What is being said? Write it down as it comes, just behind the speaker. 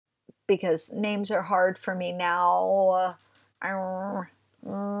because names are hard for me now.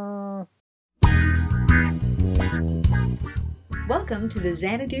 Welcome to the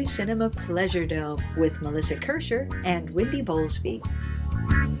Xanadu Cinema Pleasure Dome with Melissa Kirscher and Wendy Bowlesby.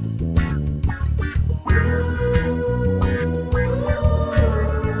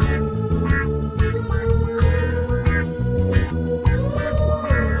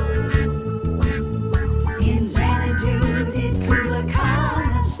 In Xanadu did Kubla Khan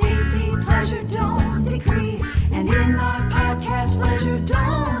a stately pleasure dome decree, and in our podcast Pleasure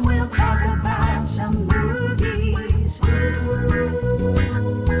Dome we'll talk about some movies.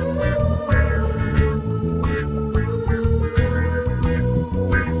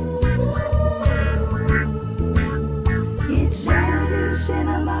 It's Xanadu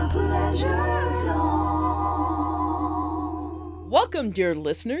Cinema Pleasure Dome. Welcome, dear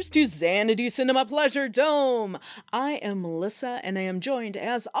listeners, to Xanadu Cinema Pleasure Dome. I am Melissa, and I am joined,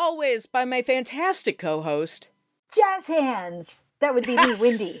 as always, by my fantastic co-host, Jazz Hands! That would be me,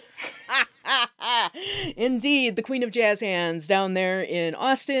 Wendy. indeed, the Queen of Jazz Hands down there in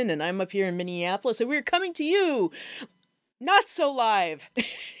Austin, and I'm up here in Minneapolis, and we're coming to you not so live.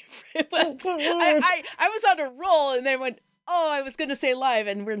 I was on a roll, and then went, I was going to say live,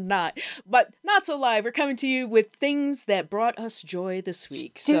 and we're not. But not so live. We're coming to you with things that brought us joy this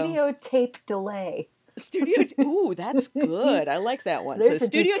week. Studio tape delay. Ooh, that's good. I like that one. There's so a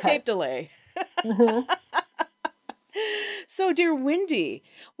studio deep tape cut. delay. So, dear Wendy,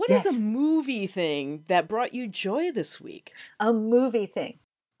 what is Yes. a movie thing that brought you joy this week? A movie thing.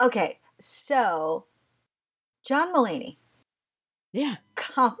 Okay, so John Mulaney. Yeah,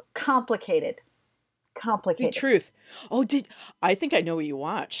 Complicated. the truth. Oh, I think I know what you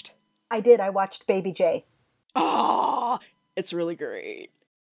watched. I did. I watched Baby J. Oh, it's really great.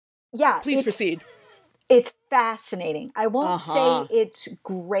 Yeah. Please proceed. It's fascinating. I won't Uh-huh. say it's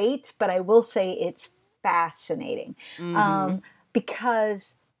great, but I will say it's fascinating. Mhm.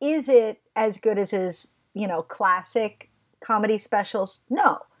 Because is it as good as his, classic comedy specials?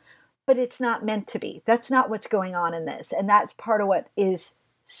 No. But it's not meant to be. That's not what's going on in this. And that's part of what is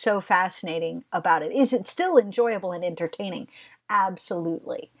so fascinating about it. Is it still enjoyable and entertaining?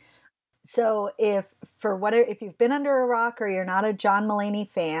 Absolutely. So if you've been under a rock or you're not a John Mulaney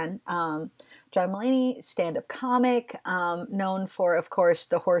fan, John Mulaney, stand-up comic, known for, of course,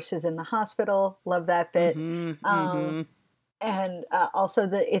 The Horses in the Hospital. Love that bit. And also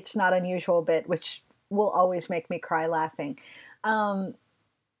the It's Not Unusual bit, which will always make me cry laughing.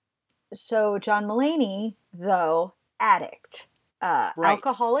 So John Mulaney, though, addict, Right.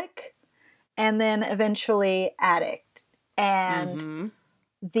 alcoholic, and then eventually addict. And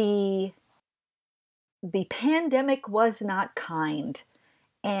the pandemic was not kind.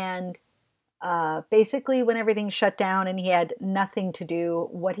 And basically when everything shut down and he had nothing to do,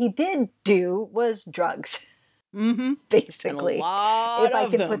 what he did do was drugs. Basically, And a lot if I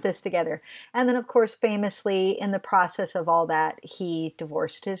of can them. put this together. And then, of course, famously, in the process of all that, he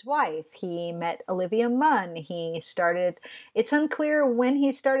divorced his wife. He met Olivia Munn. It's unclear when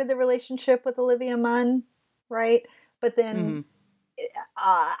he started the relationship with Olivia Munn, right? But then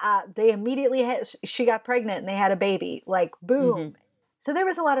they immediately she got pregnant and they had a baby, like boom. So there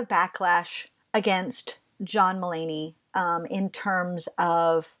was a lot of backlash against John Mulaney in terms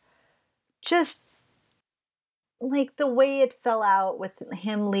of just like the way it fell out with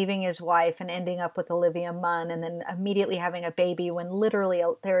him leaving his wife and ending up with Olivia Munn and then immediately having a baby when literally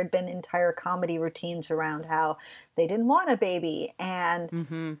there had been entire comedy routines around how they didn't want a baby.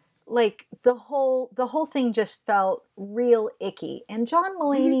 And like the whole thing just felt real icky. And John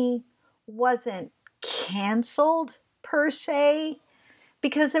Mulaney wasn't canceled per se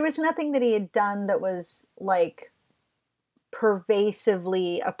because there was nothing that he had done that was like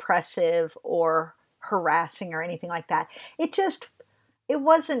pervasively oppressive or harassing or anything like that. It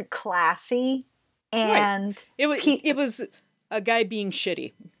wasn't classy, and right. It was a guy being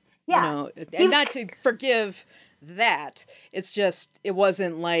shitty. Yeah, and not to forgive that. It's just it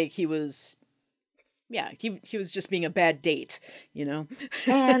wasn't like he was. Yeah, he was just being a bad date, and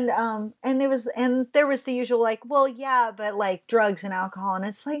there was the usual like, well, yeah, but like drugs and alcohol, and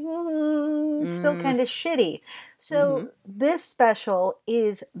it's like still kind of shitty. So this special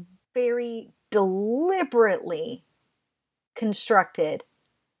is very deliberately constructed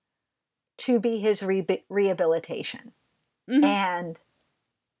to be his rehabilitation. And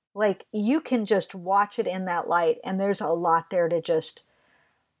like you can just watch it in that light and there's a lot there to just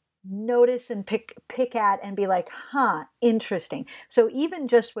notice and pick at and be like, interesting. So even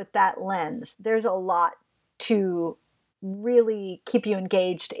just with that lens, there's a lot to really keep you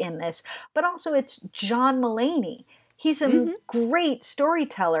engaged in this. But also it's John Mulaney. He's a great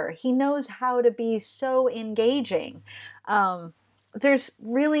storyteller. He knows how to be so engaging. There's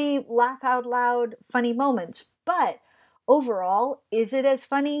really laugh out loud funny moments, but overall, is it as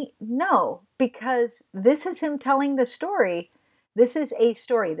funny? No, because this is him telling the story. This is a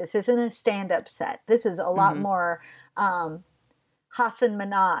story. This isn't a stand-up set. This is a lot more Hassan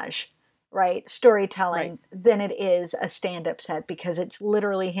Minhaj, right, storytelling than it is a stand-up set, because it's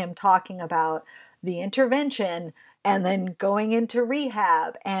literally him talking about the intervention and then going into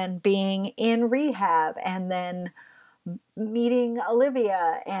rehab and being in rehab and then meeting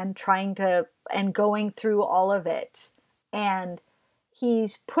Olivia and going through all of it. And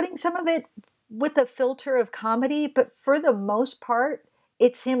he's putting some of it with a filter of comedy, but for the most part,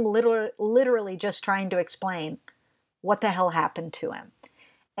 it's him literally just trying to explain what the hell happened to him.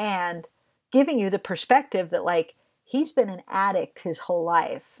 And giving you the perspective that, like, he's been an addict his whole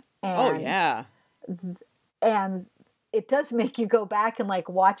life. And, and it does make you go back and, like,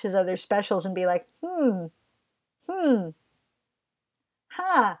 watch his other specials and be like,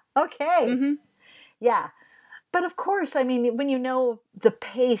 okay. Yeah. But of course, I mean, when you know the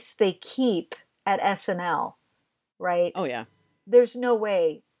pace they keep at SNL, right? Oh, yeah. There's no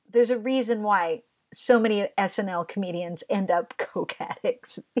way. There's a reason why so many SNL comedians end up coke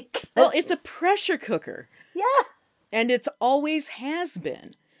addicts. Well, it's a pressure cooker. Yeah. And it's always has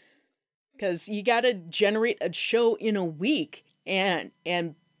been. Because you got to generate a show in a week and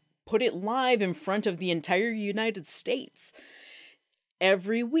put it live in front of the entire United States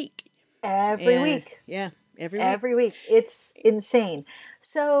every week. Every week. Yeah. Every week. It's insane.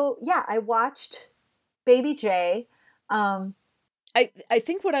 So, yeah, I watched Baby J. I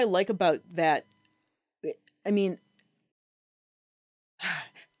think what I like about that, I mean,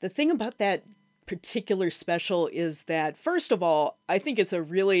 the thing about that particular special is that, first of all, I think it's a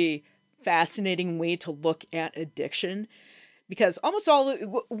really fascinating way to look at addiction, because almost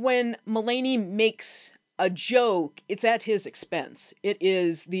when Mulaney makes a joke, it's at his expense. It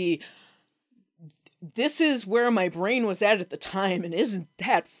is this is where my brain was at the time, and isn't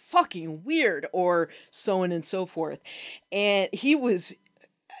that fucking weird, or so on and so forth. And he was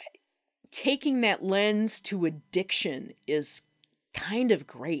taking that lens to addiction is kind of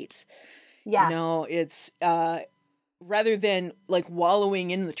great. Yeah. You know, it's rather than like wallowing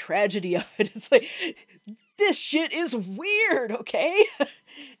in the tragedy of it, it's like, this shit is weird, okay?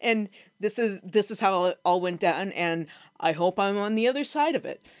 And this is how it all went down, and I hope I'm on the other side of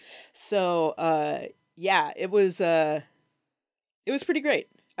it. So, yeah, it was pretty great.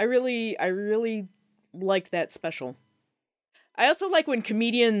 I really like that special. I also like when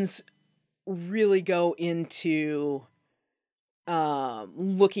comedians really go into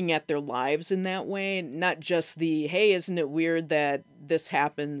looking at their lives in that way, not just the, hey, isn't it weird that this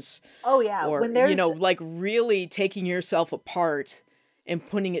happens? Oh, yeah. Or, when there's... you know, like really taking yourself apart and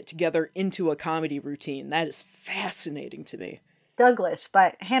putting it together into a comedy routine. That is fascinating to me. Douglas,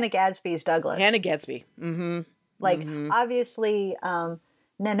 but Hannah Gadsby's Douglas. Hannah Gadsby. Mm-hmm. Like, obviously,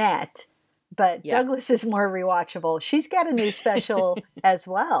 Nanette, but Yeah. Douglas is more rewatchable. She's got a new special as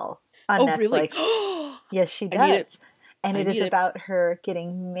well on Netflix. Really? Yes, she I need does. And it is about her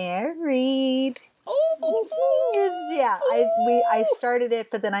getting married. Oh, yeah. I started it,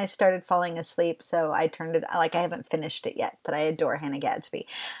 but then I started falling asleep, so I turned it. Like, I haven't finished it yet, but I adore Hannah Gadsby.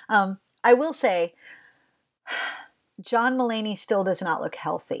 I will say, John Mulaney still does not look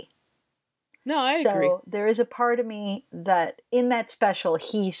healthy. No, I agree. So there is a part of me that in that special,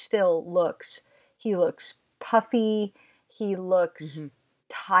 he still looks puffy. He looks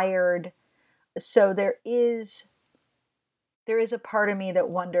tired. So there is a part of me that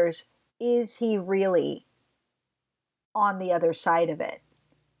wonders, is he really on the other side of it?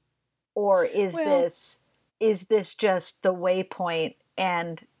 Or is this just the waypoint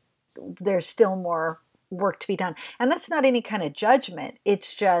and there's still more work to be done? And that's not any kind of judgment.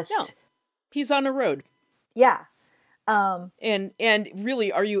 It's just... No. He's on a road. Yeah. And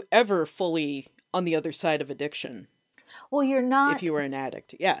really, are you ever fully on the other side of addiction? Well, you're not. If you were an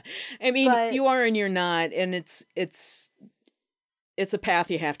addict. Yeah. I mean, you are and you're not, and it's a path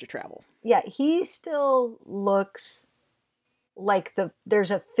you have to travel. Yeah, he still looks like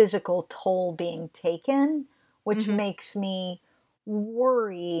there's a physical toll being taken, which makes me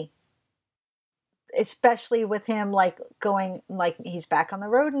worry, especially with him like going, like he's back on the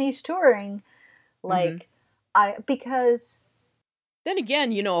road and he's touring, like because then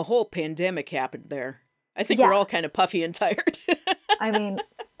again, you know, a whole pandemic happened there. I think we're all kind of puffy and tired. I mean,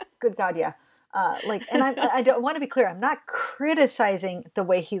 good God, yeah. And I don't want to be clear. I'm not criticizing the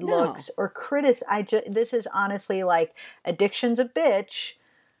way he looks or this is honestly like, addiction's a bitch.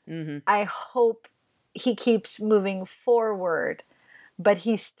 I hope he keeps moving forward, but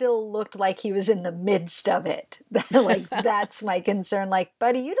he still looked like he was in the midst of it. Like, that's my concern. Like,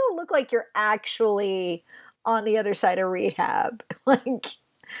 buddy, you don't look like you're actually on the other side of rehab. Like,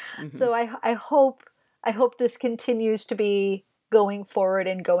 so I hope this continues to be going forward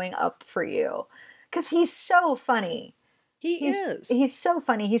and going up for you, because he's so funny. He's so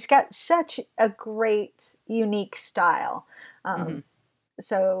funny. He's got such a great, unique style.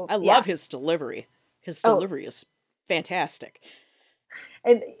 So I love his delivery. His delivery is fantastic.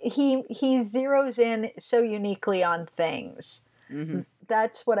 And he zeroes in so uniquely on things.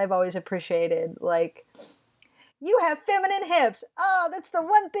 That's what I've always appreciated. Like, you have feminine hips. Oh, that's the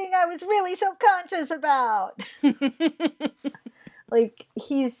one thing I was really self-conscious about. Like,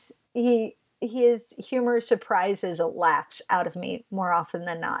 his humor surprises laughs out of me more often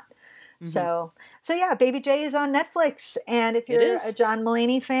than not. So yeah, Baby J is on Netflix, and if you're a John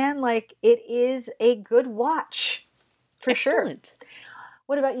Mulaney fan, like, it is a good watch for Excellent. sure.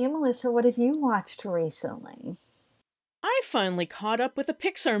 What about you, Melissa? What have you watched recently? I finally caught up with a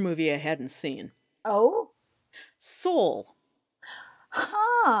Pixar movie I hadn't seen. Oh? Soul.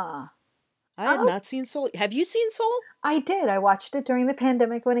 Huh. I had not seen Soul. Have you seen Soul? I did. I watched it during the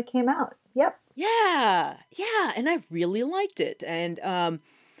pandemic when it came out. Yep. Yeah, and I really liked it. And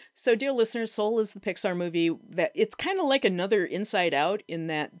so, dear listeners, Soul is the Pixar movie that it's kind of like another Inside Out in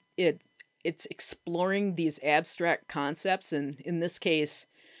that it's exploring these abstract concepts, and in this case,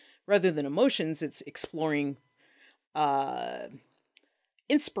 rather than emotions, it's exploring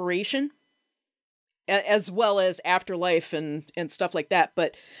inspiration as well as afterlife and stuff like that.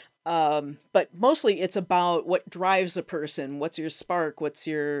 But mostly it's about what drives a person. What's your spark? What's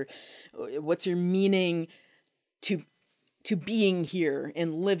your meaning to being here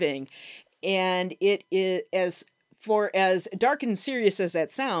and living? And it is, for as dark and serious as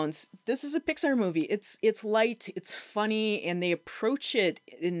that sounds, this is a Pixar movie. It's light, it's funny, and they approach it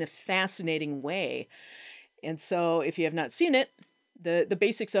in a fascinating way. And so if you have not seen it, the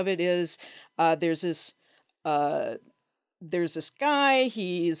basics of it is there's this guy,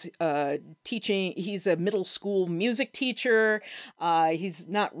 he's teaching, he's a middle school music teacher. He's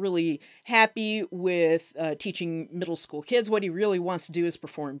not really happy with teaching middle school kids. What he really wants to do is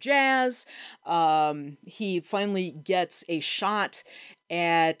perform jazz. He finally gets a shot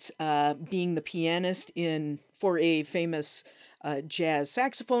at being the pianist for a famous jazz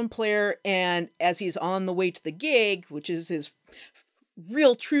saxophone player. And as he's on the way to the gig, which is his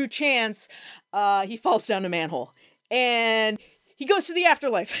real true chance, he falls down a manhole. And he goes to the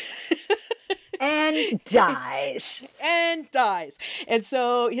afterlife. And dies. And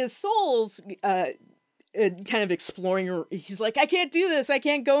so his soul's kind of exploring. He's like, I can't do this. I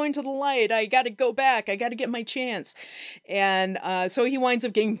can't go into the light. I got to go back. I got to get my chance. And so he winds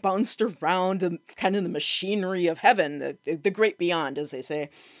up getting bounced around kind of the machinery of heaven, the great beyond, as they say.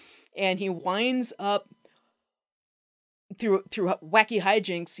 And he winds up, through wacky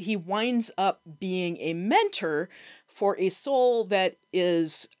hijinks, he winds up being a mentor for a soul that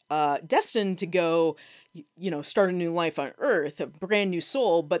is destined to go, start a new life on Earth, a brand new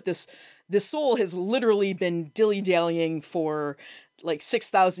soul. But this soul has literally been dilly-dallying for like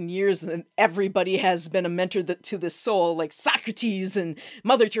 6,000 years, and everybody has been a mentor to this soul, like Socrates and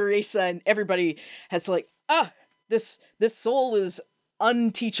Mother Teresa, and everybody has this soul is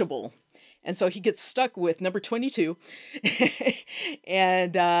unteachable. And so he gets stuck with number 22,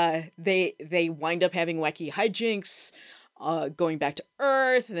 and they wind up having wacky hijinks, going back to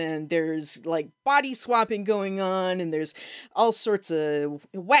Earth, and there's like body swapping going on, and there's all sorts of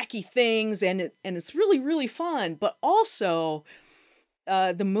wacky things, and it's really, really fun. But also,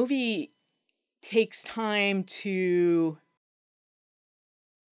 the movie takes time to,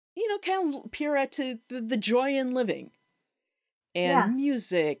 kind of peer at to the joy in living. And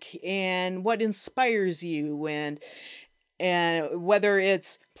music, and what inspires you, and whether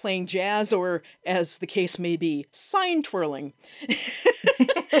it's playing jazz or, as the case may be, sign twirling.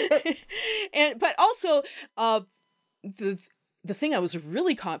 But also, the thing I was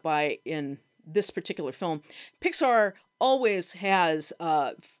really caught by in this particular film, Pixar always has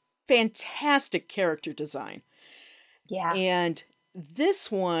fantastic character design. Yeah. And this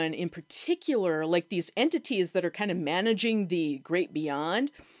one in particular, like these entities that are kind of managing the great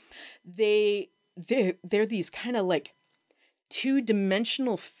beyond, they're these kind of like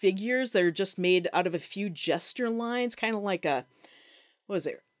two-dimensional figures that are just made out of a few gesture lines, kind of like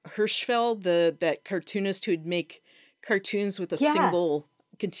Hirschfeld, that cartoonist who'd make cartoons with a single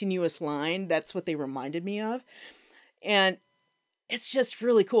continuous line. That's what they reminded me of. And it's just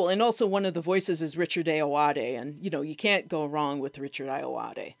really cool. And also one of the voices is Richard Ayoade. And, you can't go wrong with Richard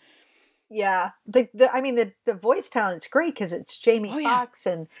Ayoade. Yeah. I mean, the voice talent's great because it's Jamie Oh yeah. Foxx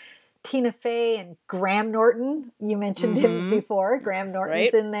and Tina Fey and Graham Norton. You mentioned him Mm-hmm. before. Graham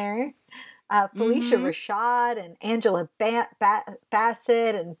Norton's Right? in there. Felicia Mm-hmm. Rashad and Angela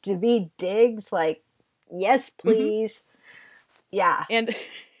Bassett and Daveed Diggs. Like, yes, Mm-hmm. please. Yeah. And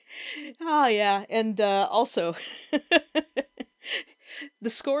oh yeah. And also the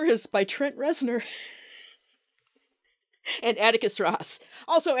score is by Trent Reznor and Atticus Ross.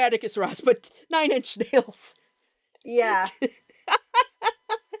 Also Atticus Ross, but Nine Inch Nails. Yeah.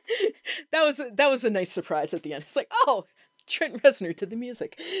 That was a nice surprise at the end. It's like, oh, Trent Reznor to the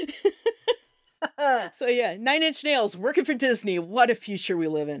music. So yeah, Nine Inch Nails working for Disney. What a future we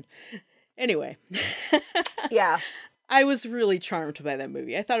live in. Anyway, Yeah. I was really charmed by that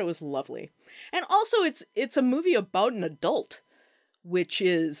movie. I thought it was lovely, and also it's a movie about an adult, which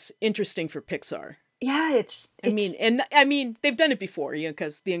is interesting for Pixar. Yeah, I mean, they've done it before, you know,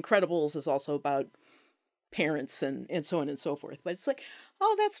 because The Incredibles is also about parents and so on and so forth. But it's like,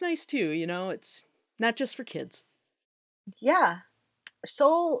 oh, that's nice too. You know, it's not just for kids. yeah.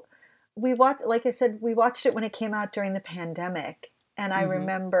 Soul, we watched, like I said, we watched it when it came out during the pandemic, and I Mm-hmm.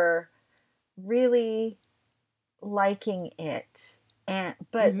 remember really liking it.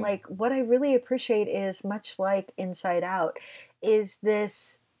 But Mm-hmm. like what I really appreciate is, much like Inside Out, is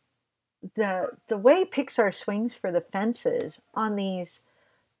this the way Pixar swings for the fences on these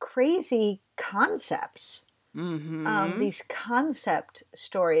crazy concepts, Mm-hmm. these concept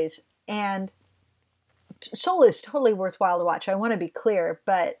stories. And Soul is totally worthwhile to watch. I want to be clear,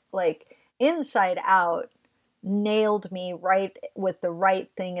 but like Inside Out nailed me right with the right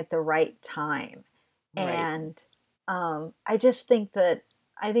thing at the right time. Right. And I just think that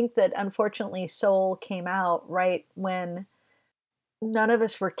unfortunately Soul came out right when none of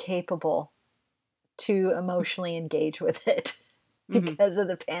us were capable to emotionally engage with it Mm-hmm. because of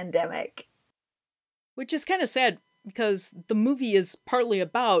the pandemic. Which is kind of sad because the movie is partly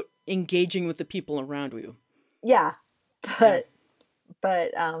about engaging with the people around you. Yeah, Yeah.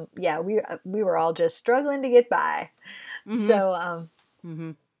 but yeah, we were all just struggling to get by. Mm-hmm. So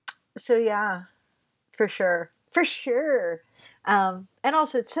Mm-hmm. so yeah, for sure. And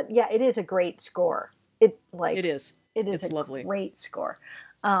also, yeah, it is a great score. It is. It is a It's lovely. great score.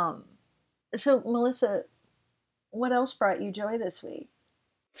 Um, so Melissa, what else brought you joy this week?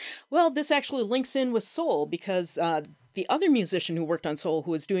 Well, this actually links in with Soul because the other musician who worked on Soul,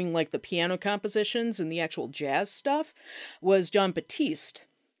 who was doing like the piano compositions and the actual jazz stuff, was John Batiste.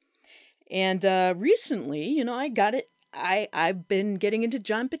 And recently, you know, I got it. I've been getting into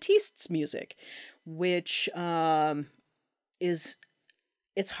John Batiste's music, which is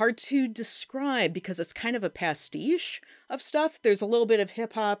it's hard to describe because it's kind of a pastiche of stuff. There's a little bit of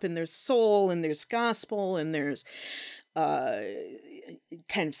hip hop and there's soul and there's gospel and there's uh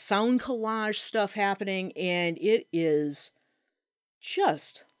kind of sound collage stuff happening, and it is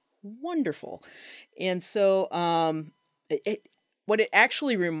just wonderful. And so what it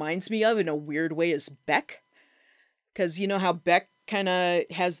actually reminds me of in a weird way is Beck, because you know how Beck kind of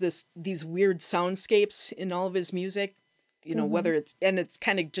has these weird soundscapes in all of his music, you know, Mm-hmm. whether it's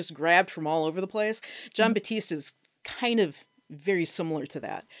kind of just grabbed from all over the place. John Batiste is kind of very similar to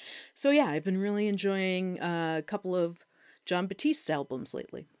that. So yeah, I've been really enjoying a couple of John Batiste's albums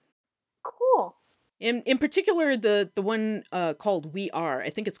lately. Cool. In particular, the one called We Are. I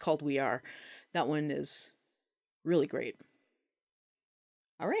think it's called We Are. That one is really great.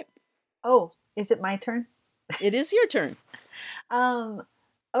 All right, Oh, is it my turn? it is your turn. Um,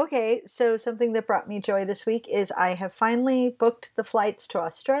 okay, so something that brought me joy this week is I have finally booked the flights to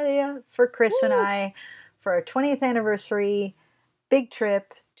Australia for Chris and Woo! I for our 20th anniversary big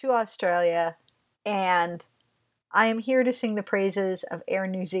trip to Australia. And I am here to sing the praises of Air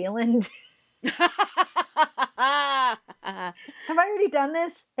New Zealand. I Have I already done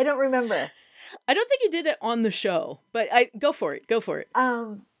this? I don't remember. don't think you did it on the show, but I go for it. Go for it.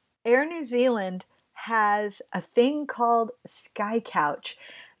 Air New Zealand has a thing called Sky Couch.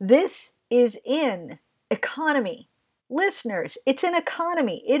 This is in economy. Listeners, it's in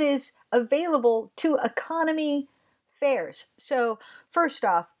economy. It is available to economy fares. So, first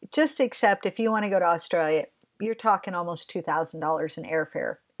off, just accept if you want to go to Australia, you're talking almost $2,000 in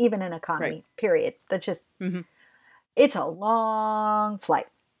airfare, even in Right. economy, period. That's just, Mm-hmm. it's a long flight.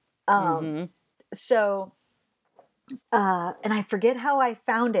 Um, Mm-hmm. so, and I forget how I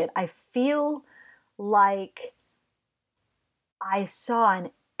found it. I feel like I saw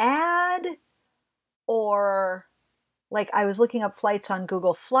an ad, or like I was looking up flights on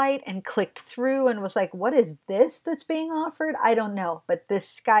Google Flight and clicked through and was like, what is this that's being offered? I don't know. But this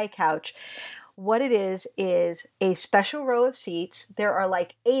Sky Couch, what it is a special row of seats. There are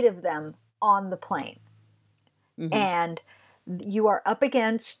like 8 of them on the plane. Mm-hmm. And you are up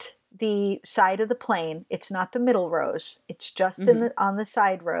against the side of the plane. It's not the middle rows. It's just on the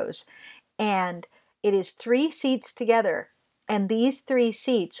side rows. And it is 3 seats together. And these 3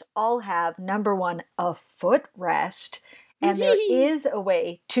 seats all have, number one, a footrest. And there is a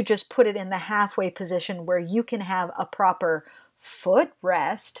way to just put it in the halfway position where you can have a proper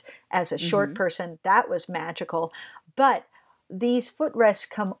footrest as a short person. That was magical. But these footrests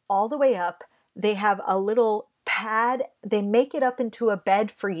come all the way up. They have a little pad. They make it up into a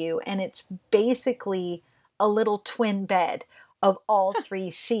bed for you. And it's basically a little twin bed of all 3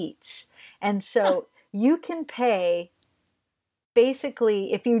 seats. And so you can pay,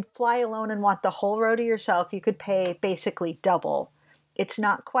 basically, if you fly alone and want the whole row to yourself, you could pay basically double. It's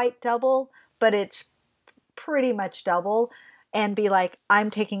not quite double, but it's pretty much double. And be like, I'm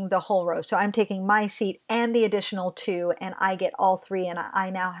taking the whole row. So I'm taking my seat and the additional 2, and I get all 3. And I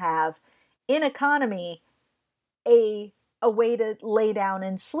now have, in economy, a way to lay down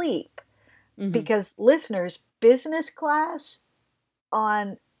and sleep. Because listeners, business class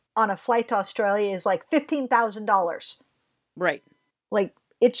on a flight to Australia is like $15,000. Right. Like,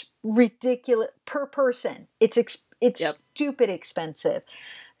 it's ridiculous per person. It's stupid expensive.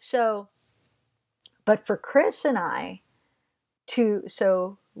 So, but for Chris and I,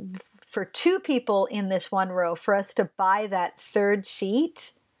 for 2 people in this one row, for us to buy that 3rd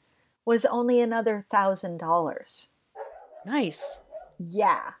seat was only another $1,000. Nice.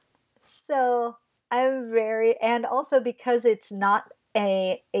 Yeah. So and also because it's not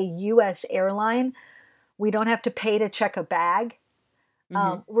a U.S. airline, we don't have to pay to check a bag.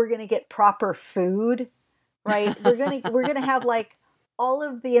 We're going to get proper food, right? We're going to have like all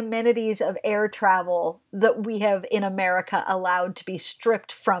of the amenities of air travel that we have in America allowed to be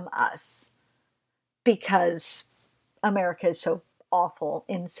stripped from us because America is so awful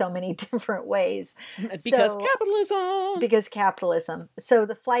in so many different ways. Because capitalism. Because capitalism. So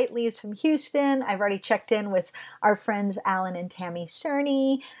the flight leaves from Houston. I've already checked in with our friends Alan and Tammy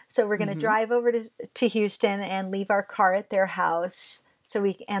Cerny. So we're going to drive over to Houston and leave our car at their house.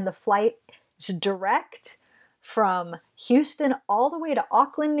 And the flight is direct from Houston all the way to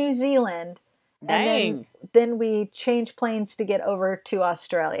Auckland, New Zealand. Dang. And then we change planes to get over to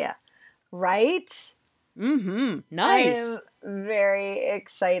Australia. Right? Nice. I'm very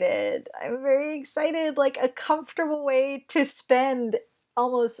excited. Like a comfortable way to spend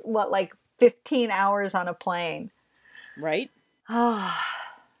almost, 15 hours on a plane. Right. Oh,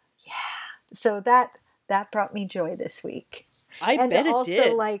 yeah. So that brought me joy this week. I bet it also,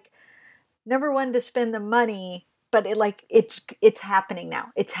 did. Number one, to spend the money, but it's happening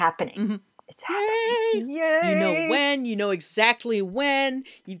now. It's happening. It's happening. Yay! You know when. You know exactly when.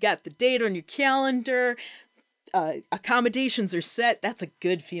 You've got the date on your calendar. Accommodations are set. That's a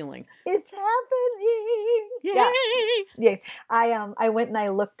good feeling. It's happening. Yay! Yeah. I went and I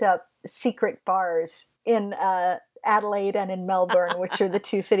looked up secret bars in Adelaide and in Melbourne, which are the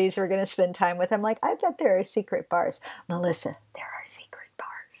 2 cities we're going to spend time with. I'm like, I bet there are secret bars. Melissa, there are secret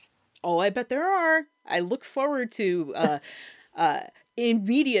bars. Oh, I bet there are. I look forward to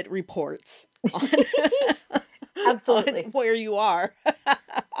immediate reports on, Absolutely. on where you are.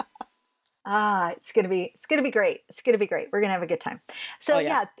 It's gonna be great. It's gonna be great. We're gonna have a good time. So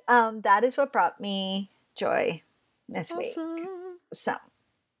that is what brought me joy this week. So,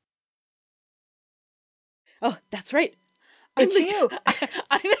 oh, that's right. It's you.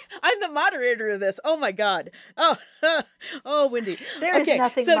 I'm the moderator of this. Oh my God. Oh, Wendy. There is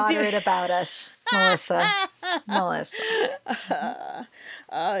nothing moderate about us, Melissa.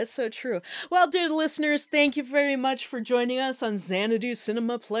 It's so true. Well, dear listeners, thank you very much for joining us on Xanadu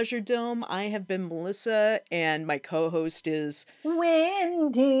Cinema Pleasure Dome. I have been Melissa, and my co-host is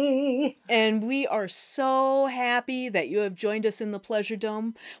Wendy. And we are so happy that you have joined us in the Pleasure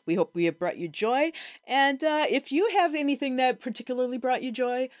Dome. We hope we have brought you joy. And if you have anything that particularly brought you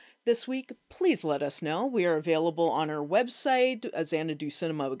joy this week, please let us know. We are available on our website,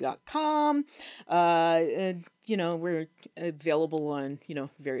 xanaducinema.com. We're available on,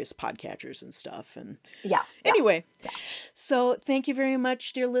 various podcatchers and stuff. And anyway, so thank you very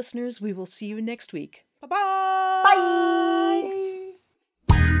much, dear listeners. We will see you next week. Bye-bye. Bye.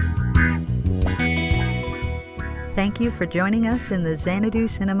 Thank you for joining us in the Xanadu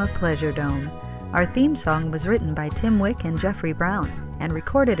Cinema Pleasure Dome. Our theme song was written by Tim Wick and Jeffrey Brown and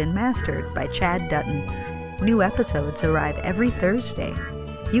recorded and mastered by Chad Dutton. New episodes arrive every Thursday.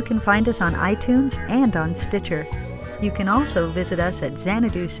 You can find us on iTunes and on Stitcher. You can also visit us at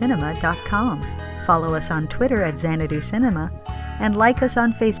xanaducinema.com, follow us on Twitter at Xanadu Cinema, and like us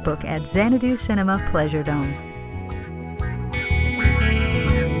on Facebook at Xanadu Cinema Pleasure Dome.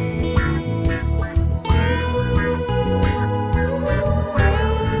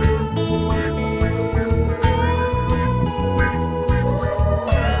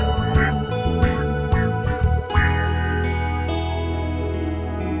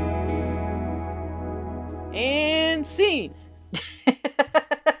 scene.